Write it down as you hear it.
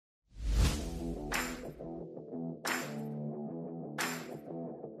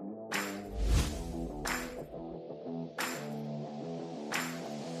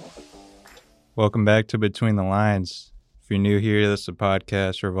Welcome back to Between the Lines. If you're new here, this is a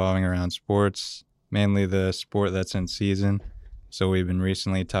podcast revolving around sports, mainly the sport that's in season. So we've been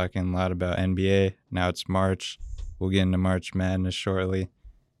recently talking a lot about NBA. Now it's March. We'll get into March Madness shortly.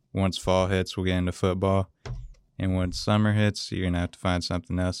 Once fall hits, we'll get into football. And when summer hits, you're going to have to find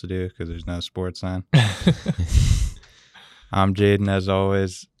something else to do because there's no sports on. I'm Jaden, as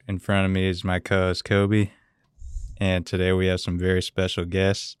always. In front of me is my co-host, Kobe. And today we have some very special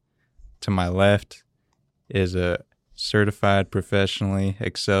guests. To my left is a certified professionally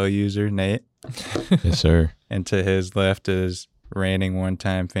Excel user, Nate. Yes, sir. And to his left is reigning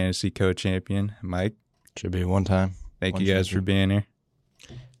one-time fantasy co-champion, Mike. Should be one time. Thank you guys for being here.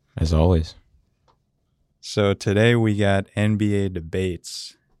 As always. So today we got NBA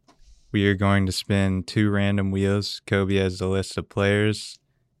debates. We are going to spin two random wheels. Kobe has a list of players,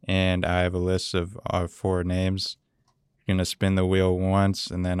 and I have a list of our four names. You're going to spin the wheel once,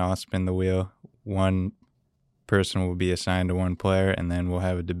 and then I'll spin the wheel. One person will be assigned to one player, and then we'll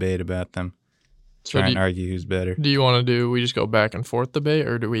have a debate about them. Try and argue who's better. Do you want to we just go back and forth debate,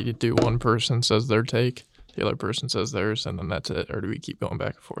 or do we do one person says their take, the other person says theirs, and then that's it? Or do we keep going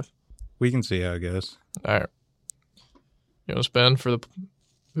back and forth? We can see how it goes. All right. You want to spin for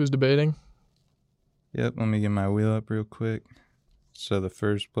who's debating? Yep, let me get my wheel up real quick. So the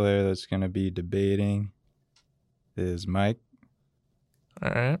first player that's going to be debating is Mike.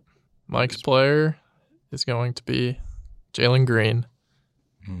 All right. Mike's player is going to be Jalen Green.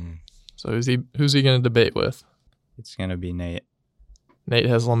 So who's he going to debate with? It's going to be Nate. Nate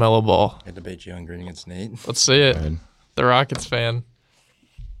has LaMelo Ball. I debate Jalen Green against Nate. Let's see it. Good. The Rockets fan.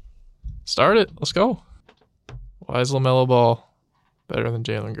 Start it. Let's go. Why is LaMelo Ball better than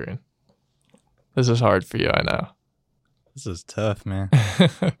Jalen Green? This is hard for you, I know. This is tough, man.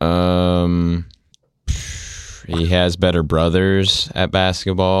 He has better brothers at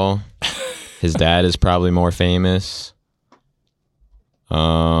basketball. His dad is probably more famous.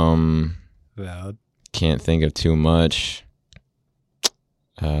 Valid. Can't think of too much.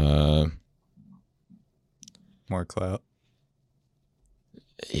 More clout.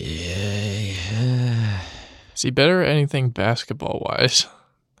 Yeah. Is he better at anything basketball-wise?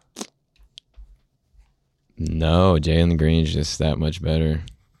 No, Jalen Green's just that much better.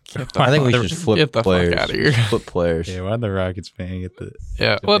 I think we should just flip get the players. fuck out of here. Flip players. Yeah, why'd the Rockets fan get the...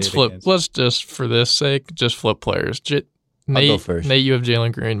 Yeah, let's flip. Let's just, for this sake, just flip players. I'll go first. Nate, you have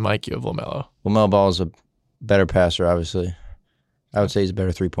Jalen Green. Mike, you have LaMelo. LaMelo Ball is a better passer, obviously. I would say he's a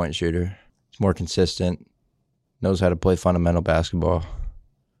better three-point shooter. He's more consistent, knows how to play fundamental basketball,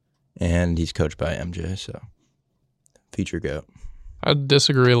 and he's coached by MJ, so future GOAT. I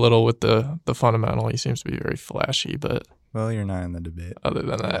disagree a little with the fundamental. He seems to be very flashy, but Well, you're not in the debate. other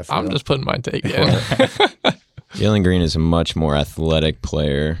than that, Yeah, I'm just putting my take in. Jalen Green is a much more athletic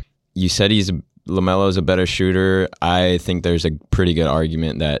player. You said LaMelo's a better shooter. I think there's a pretty good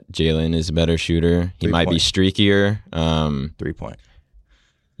argument that Jalen is a better shooter. He might be streakier. 3-point.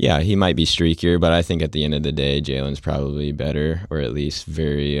 Yeah, he might be streakier, but I think at the end of the day, Jalen's probably better, or at least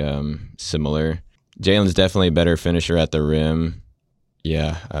very similar. Jalen's definitely a better finisher at the rim.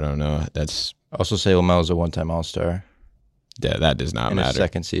 Yeah, I don't know. That's Also say LaMelo's a one-time All-Star that does not in his matter.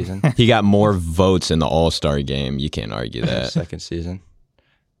 second season. He got more votes in the All-Star game. You can't argue that. Second season.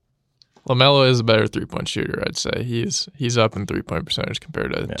 LaMelo is a better three-point shooter, I'd say. He's up in three-point percentage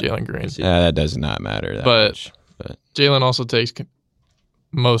compared to Jalen Green. That does not matter that But much. But Jalen also takes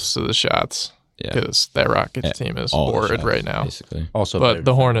most of the shots yeah, because that Rockets team is all the horrid shots, right now. basically. Also, But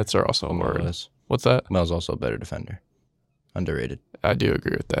the Hornets are also LaMelo horrid. is. What's that? LaMelo's also a better defender. Underrated. I do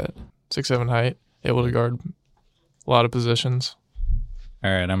agree with that. 6'7" height, able to guard a lot of positions.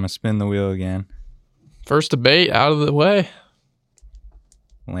 All right, I'm going to spin the wheel again. First debate out of the way.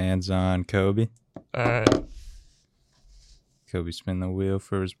 Lands on Kobe. All right. Kobe spin the wheel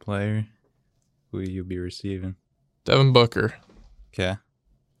for his player. Who you'll be receiving. Devin Booker. Okay.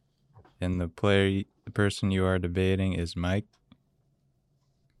 And the person you are debating is Mike.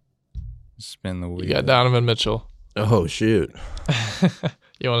 Spin the wheel. You got Donovan Mitchell. Oh, shoot.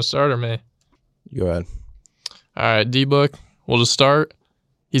 You want to start or me? Go ahead. All right, D-Book. We'll just start.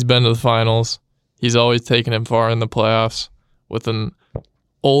 He's been to the finals. He's always taken him far in the playoffs with an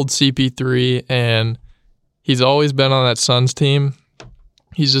old CP3, and he's always been on that Suns team.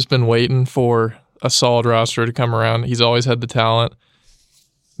 He's just been waiting for a solid roster to come around. He's always had the talent.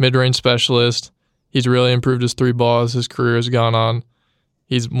 Mid-range specialist. He's really improved his three ball as his career has gone on.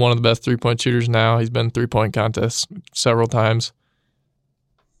 He's one of the best three-point shooters now. He's been in three-point contests several times.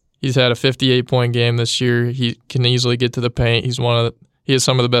 He's had a 58-point game this year. He can easily get to the paint. He has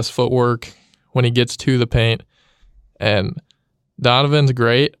some of the best footwork when he gets to the paint. And Donovan's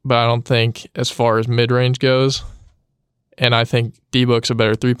great, but I don't think as far as mid-range goes. And I think D-Book's a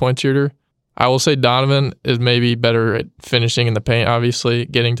better three-point shooter. I will say Donovan is maybe better at finishing in the paint, obviously,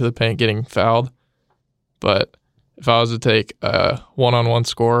 getting to the paint, getting fouled. But if I was to take a one-on-one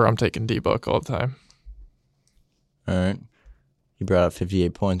score, I'm taking D-Book all the time. All right. He brought up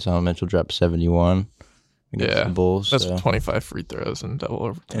 58 points. Donovan Mitchell dropped 71 against the Bulls. That's so. 25 free throws and double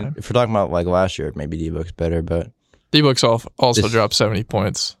overtime. And if we're talking about like last year, maybe D-Book's better, but D-Book's also dropped 70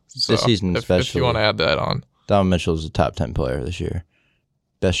 points. So this season especially. If you want to add that on. Donovan Mitchell's a top 10 player this year.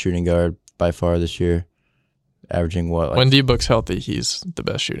 Best shooting guard by far this year. Averaging what? When D-Book's healthy, he's the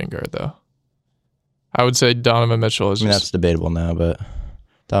best shooting guard, though. I would say Donovan Mitchell is that's debatable now, but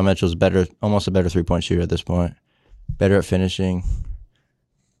Donovan Mitchell's almost a better three-point shooter at this point. Better at finishing.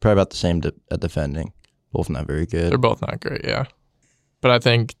 Probably about the same at defending. Both not very good. They're both not great, yeah. But I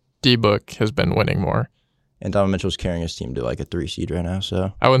think D-Book has been winning more. And Donovan Mitchell's carrying his team to like a 3 seed right now,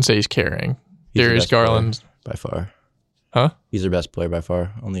 so. I wouldn't say he's carrying. Darius Garland. By far. Huh? He's their best player by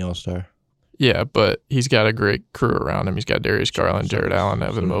far on the All-Star. Yeah, but he's got a great crew around him. He's got Darius Garland, Jared Allen,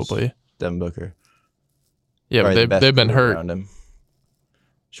 Evan Mobley. Devin Booker. Yeah, but they've been hurt. Him.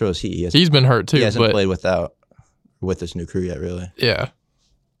 So is he. He's been hurt too. He hasn't played with this new crew yet, really. Yeah.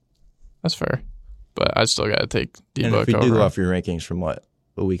 That's fair. But I still got to take D-Book. And if we do go off your rankings from a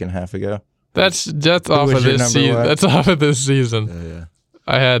week and a half ago? That's off of this season. That's off of this season. Yeah.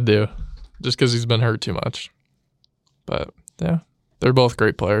 I had to, just because he's been hurt too much. But yeah, they're both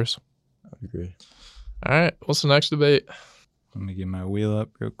great players. I agree. All right, what's the next debate? Let me get my wheel up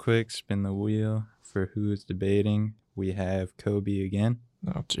real quick. Spin the wheel for who is debating. We have Kobe again.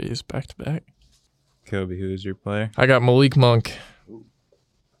 Oh, geez, back to back. Kobe, who is your player? I got Malik Monk.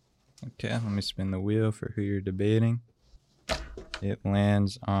 Okay, let me spin the wheel for who you're debating. It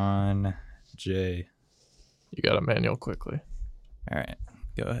lands on Jay. You got Emmanuel quickly. All right,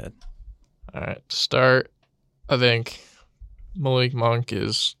 go ahead. All right, to start, I think Malik Monk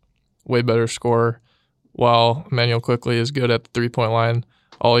is way better scorer. While Emmanuel Quickly is good at the three-point line,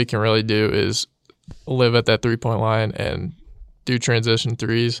 all he can really do is live at that three-point line and do transition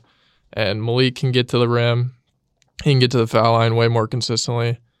threes. And Malik can get to the rim. He can get to the foul line way more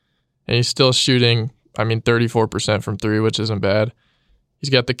consistently. And he's still shooting, 34% from three, which isn't bad. He's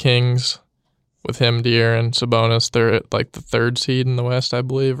got the Kings with him, De'Aaron, Sabonis. They're at like the 3rd seed in the West, I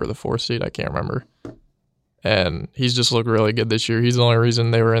believe, or the 4th seed. I can't remember. And he's just looked really good this year. He's the only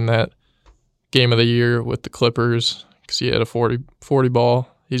reason they were in that game of the year with the Clippers because he had a 40 ball.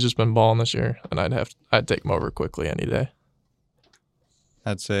 He's just been balling this year, and I'd take him over Quickly any day.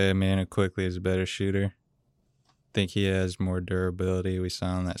 I'd say Emmanuel Quickly is a better shooter. I think he has more durability. We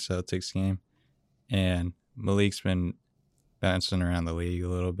saw in that Celtics game. And Malik's been bouncing around the league a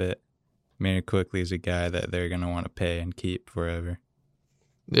little bit. Emmanuel Quickly is a guy that they're going to want to pay and keep forever.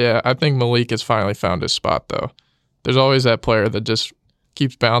 Yeah, I think Malik has finally found his spot, though. There's always that player that just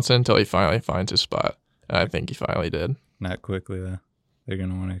keeps bouncing until he finally finds his spot. And I think he finally did. Not Quickly, though. They're going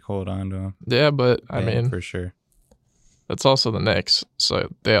to want to hold on to him. Yeah, but, for sure. That's also the Knicks. So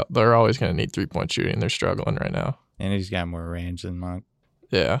they're always going to need three-point shooting. They're struggling right now. And he's got more range than Monk.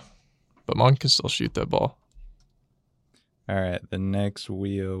 Yeah, but Monk can still shoot that ball. All right, the next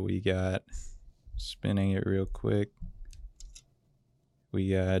wheel we got, spinning it real quick.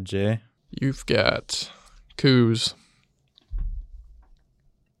 We got Jay. You've got Kuz.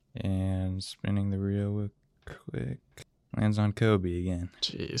 And spinning the reel real quick. Lands on Kobe again.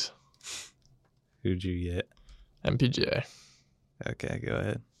 Jeez. Who'd you get? MPJ. Okay, go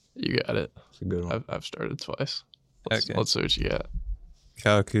ahead. You got it. It's a good one. I've started twice. Let's see what you got.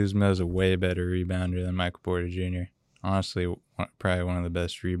 Kyle Kuzma is a way better rebounder than Michael Porter Jr. Honestly, probably one of the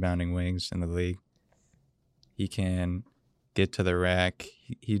best rebounding wings in the league. He can get to the rack.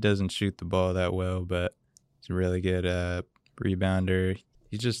 He doesn't shoot the ball that well, but he's a really good rebounder.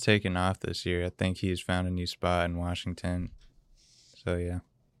 He's just taken off this year. I think he's found a new spot in Washington. So, yeah.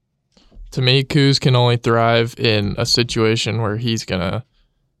 To me, Kuz can only thrive in a situation where he's going to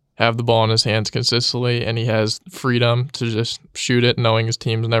have the ball in his hands consistently and he has freedom to just shoot it knowing his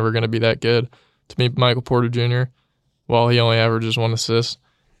team's never going to be that good. To me, Michael Porter Jr., while he only averages 1 assist,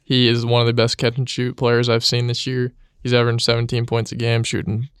 he is one of the best catch-and-shoot players I've seen this year. He's averaging 17 points a game,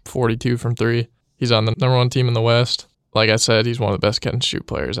 shooting 42 from 3. He's on the number 1 team in the West. Like I said, he's one of the best catch-and-shoot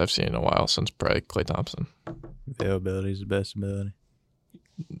players I've seen in a while since probably Klay Thompson. Availability is the best ability.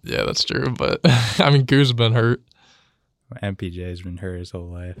 Yeah, that's true, but Kuz has been hurt. MPJ's been hurt his whole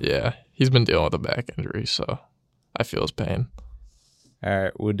life. Yeah, he's been dealing with a back injury, so I feel his pain. All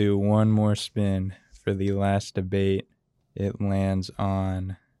right, we'll do one more spin for the last debate. It lands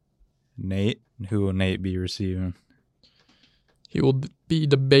on Nate. Who will Nate be receiving? He will be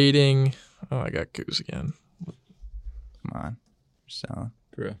debating. Oh, I got Coos again. Come on. You're selling.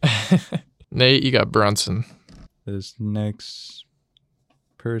 Bro. Nate, you got Brunson. This next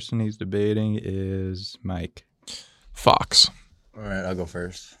person he's debating is Mike. Fox. All right, I'll go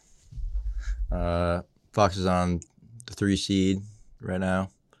first. Fox is on the 3 seed right now.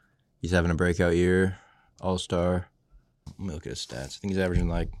 He's having a breakout year, all-star. Let me look at his stats. I think he's averaging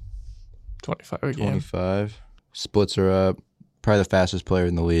like 25 a game. 25. Splits are up. Probably the fastest player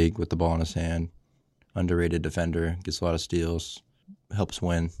in the league with the ball in his hand. Underrated defender. Gets a lot of steals. Helps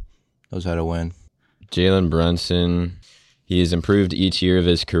win. Knows how to win. Jalen Brunson, he has improved each year of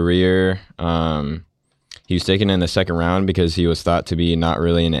his career. He was taken in the second round because he was thought to be not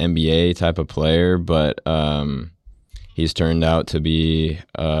really an NBA type of player, but he's turned out to be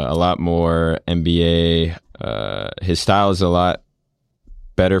a lot more NBA. His style is a lot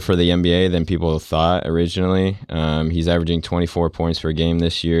better for the NBA than people thought originally. He's averaging 24 points per game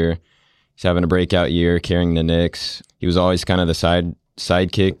this year. He's having a breakout year carrying the Knicks. He was always kind of the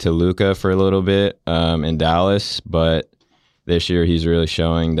sidekick to Luka for a little bit in Dallas, but this year he's really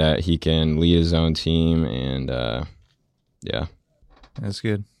showing that he can lead his own team, and yeah. That's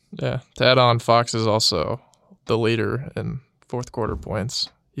good. Yeah. To add on, Fox is also the leader in fourth quarter points.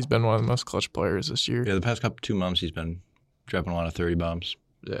 He's been one of the most clutch players this year. Yeah, the past 2 months he's been dropping a lot of 30 bombs.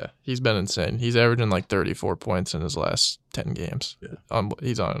 Yeah, he's been insane. He's averaging like 34 points in his last 10 games. Yeah.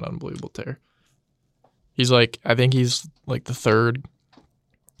 He's on an unbelievable tear. He's like, I think he's like the third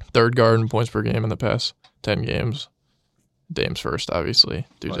guard in points per game in the past 10 games. Dame's first, obviously.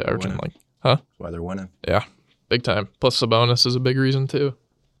 Dude's Why they're averaging winning. Huh? That's why they're winning. Yeah, big time. Plus Sabonis is a big reason too.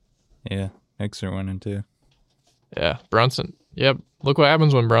 Yeah. Knicks are winning too. Yeah, Brunson. Yep. Look what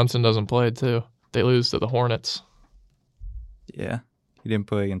happens when Brunson doesn't play too. They lose to the Hornets. Yeah. He didn't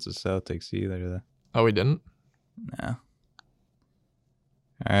play against the Celtics either, though. Oh, we didn't? No.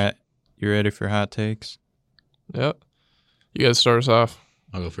 All right. You ready for hot takes? Yep. You guys start us off.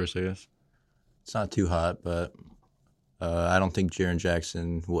 I'll go first, I guess. It's not too hot, but I don't think Jaren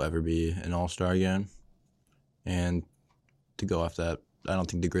Jackson will ever be an all-star again. And to go off that, I don't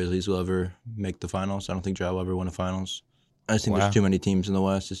think the Grizzlies will ever make the finals. I don't think Ja will ever win the finals. I just think Wow. there's too many teams in the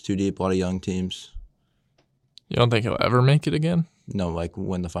West. It's too deep, a lot of young teams. You don't think he'll ever make it again? No, like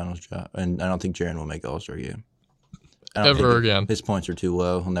win the finals, Ja. And I don't think Jaren will make the all-star game. I don't Ever think again. His points are too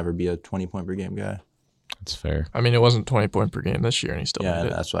low. He'll never be a 20-point-per-game guy. That's fair. I mean, it wasn't 20 point per game this year, and he still Yeah,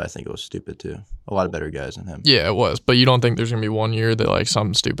 made it. that's why I think it was stupid, too. A lot of better guys than him. Yeah, it was. But you don't think there's going to be 1 year that like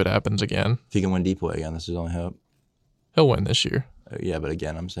something stupid happens again? If he can win D-play again, this is only hope. He'll win this year. Yeah, but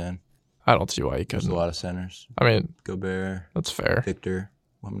again, I'm saying I don't see why he there's couldn't. a lot of centers. I mean, Gobert, that's fair. Victor,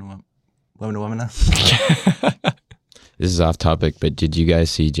 women now. This is off topic, but did you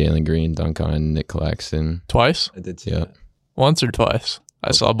guys see Jalen Green dunk on Nick Claxton Twice? I did see Yeah. that. Once or twice?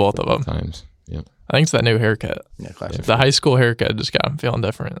 I saw both of them. times? Yep, I think it's that new haircut. Yeah, classic. The high school haircut just got him feeling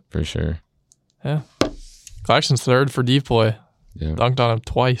different. for sure. Yeah. Claxton's third for deploy. Yeah, Dunked on him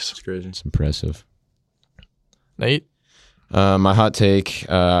twice. It's crazy. it's impressive. Nate? My hot take,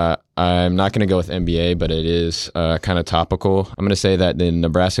 I'm not going to go with NBA, but it is kind of topical. I'm going to say that the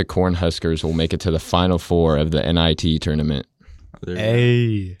Nebraska Cornhuskers will make it to the Final Four of the NIT tournament. There you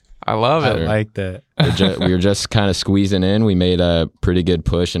Hey. I love I it. like that. We were just kind of squeezing in. We made a pretty good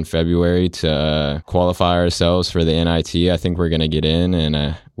push in February to qualify ourselves for the NIT. I think we're going to get in, and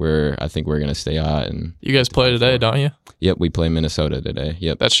I think we're going to stay hot. And You guys play today, don't you? yep, we play Minnesota today.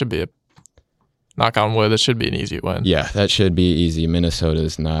 Yep. That should be a knock on wood. That should be an easy win. Yeah, that should be easy. Minnesota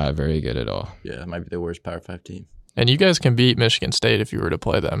is not very good at all. go. Yeah, it might be the worst Power 5 team. And you guys can beat Michigan State if you were to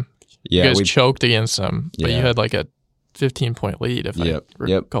play them. You Yeah, guys choked against them, but you Yeah. had like a 15-point lead, if Yep, I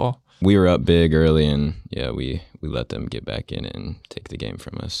yep. recall. we were up big early, and yeah, we let them get back in and take the game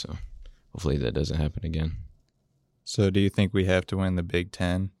from us. So hopefully that doesn't happen again. So do you think we have to win the Big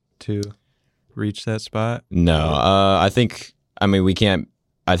Ten to reach that spot? No, we can't.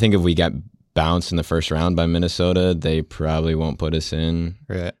 I think if we got bounced in the first round by Minnesota, they probably won't put us in.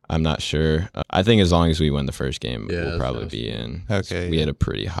 Right. I'm not sure. I think as long as we win the first game, Yeah, we'll that's probably nice. be in. Okay, We yeah. had a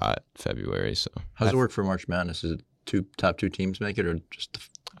pretty hot February, so How does it work for March Madness? Is it top two teams make it, or just the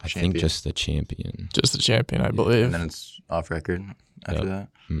I champion? think just the champion. Just the champion, I And believe. then it's off record after Yep. that.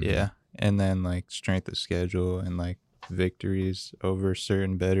 Mhm. Yeah. And then like strength of schedule and like victories over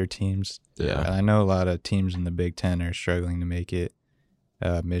certain better teams. Yeah. I know a lot of teams in the Big Ten are struggling to make it.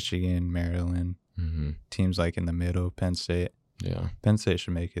 Michigan, Maryland, Mhm. teams like in the middle, Penn State. Yeah. Penn State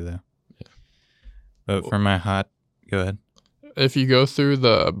should make it though. Yeah. But for my hot, go ahead. If you go through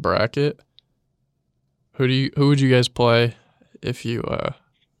the bracket, who would you guys play if you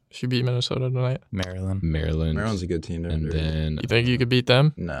if you beat Minnesota tonight? Maryland. Maryland's a good team. They're And underrated. then You think you could beat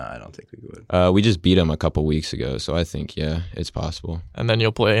them? No, I don't think we would. we just beat them a couple weeks ago, so I think it's possible. And then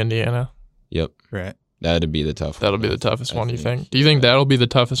you'll play Indiana. Yep, Right. that'd be the tough. That'll one. be the toughest I one, you think. think? Do you think that'll be the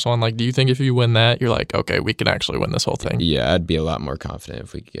toughest one? Like, do you think if you win that, you're like, okay, we can actually win this whole thing? Yeah, I'd be a lot more confident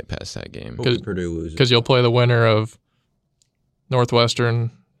if we could get past that game. Hopefully Purdue loses. Because you'll play the winner of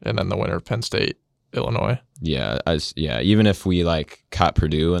Northwestern and then the winner of Penn State, Illinois. Yeah, even if we like caught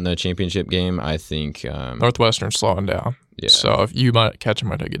Purdue in the championship game, I think Northwestern's slowing down. yeah, So if you might catch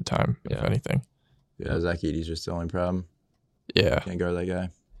them at a good time, if Yeah. anything. Yeah, Zach Edey's just the only problem. Yeah. Can't guard that guy.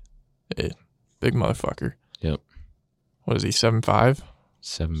 Big motherfucker. Yep. What is he, 7'5"?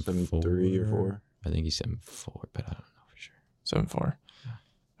 7'3" or 4. I think he's 7'4", but I don't know for sure. 7'4".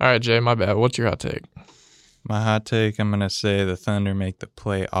 All right, Jay, my bad. What's your hot take? My hot take, I'm going to say the Thunder make the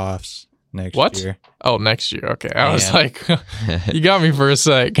playoffs next What? year. Oh, next year. Okay. I was Yeah. like, you got me for a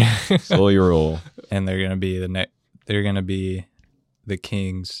sec. Slowly roll. And they're going to be they're going to be the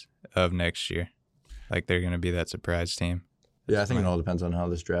Kings of next year. Like they're going to be that surprise team. Yeah, I think it all depends on how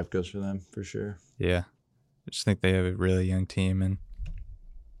this draft goes for them, for sure. Yeah. I just think they have a really young team and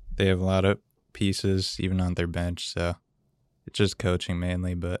they have a lot of pieces even on their bench. So it's just coaching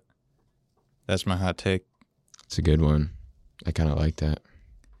mainly, but that's my hot take. It's a good one. I kind of like that.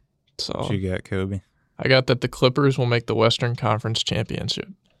 So What you got, Kobe? I got that the Clippers will make the Western Conference Championship.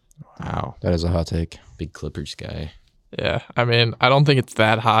 Wow, That is a hot take. big Clippers guy. Yeah. I mean, I don't think it's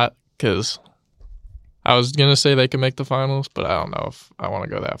that hot because I was going to say they can make the finals, but I don't know if I want to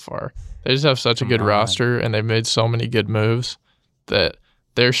go that far. They just have such a good Come on. roster and they've made so many good moves that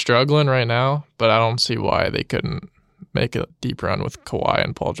they're struggling right now, but I don't see why they couldn't make a deep run with Kawhi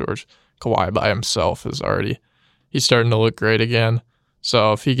and Paul George. Kawhi by himself he's starting to look great again.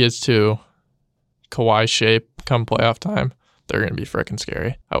 So if he gets to Kawhi shape come playoff time, they're going to be freaking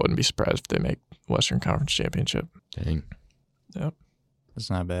scary. I wouldn't be surprised if they make Western Conference Championship. Dang, That's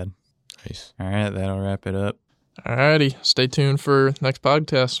not bad. nice. All right, that'll wrap it up. Alrighty, stay tuned for next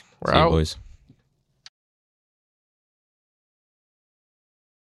podcast. We're See you, out. boys.